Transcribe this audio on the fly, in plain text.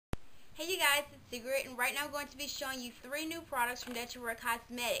Hey you guys, it's Secret, and right now I'm going to be showing you 3 new products from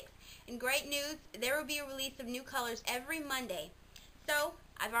DetrivoreCosmetics. And great news, there will be a release of new colors every Monday. So,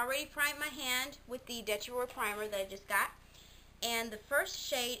 I've already primed my hand with the Detrivore primer that I just got. And the first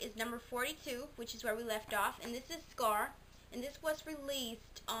shade is number 42, which is where we left off, and this is Scar. And this was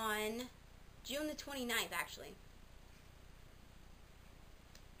released on June the 29th, actually.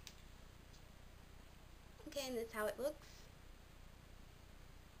 Okay, and this is how it looks.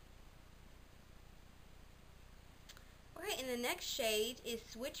 Alright, and the next shade is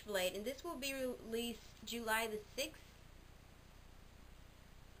Switchblade, and this will be released July the 6th.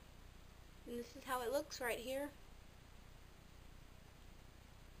 And this is how it looks right here.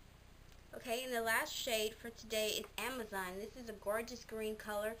 Okay, and the last shade for today is Amazon. This is a gorgeous green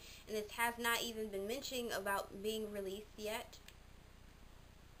color, and this has not even been mentioned about being released yet.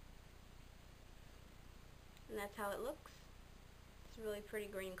 And that's how it looks. It's a really pretty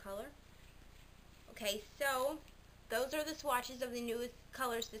green color. Okay, so those are the swatches of the newest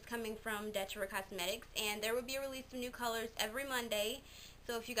colors that's coming from DetrivoreCosmetics, and there will be a release of new colors every Monday.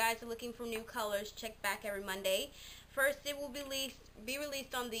 So if you guys are looking for new colors, check back every Monday. First, it will be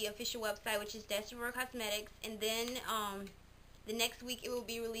released on the official website, which is DetrivoreCosmetics, and then the next week it will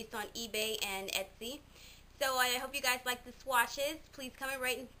be released on eBay and Etsy. So I hope you guys like the swatches. Please comment,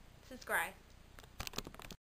 rate, and subscribe.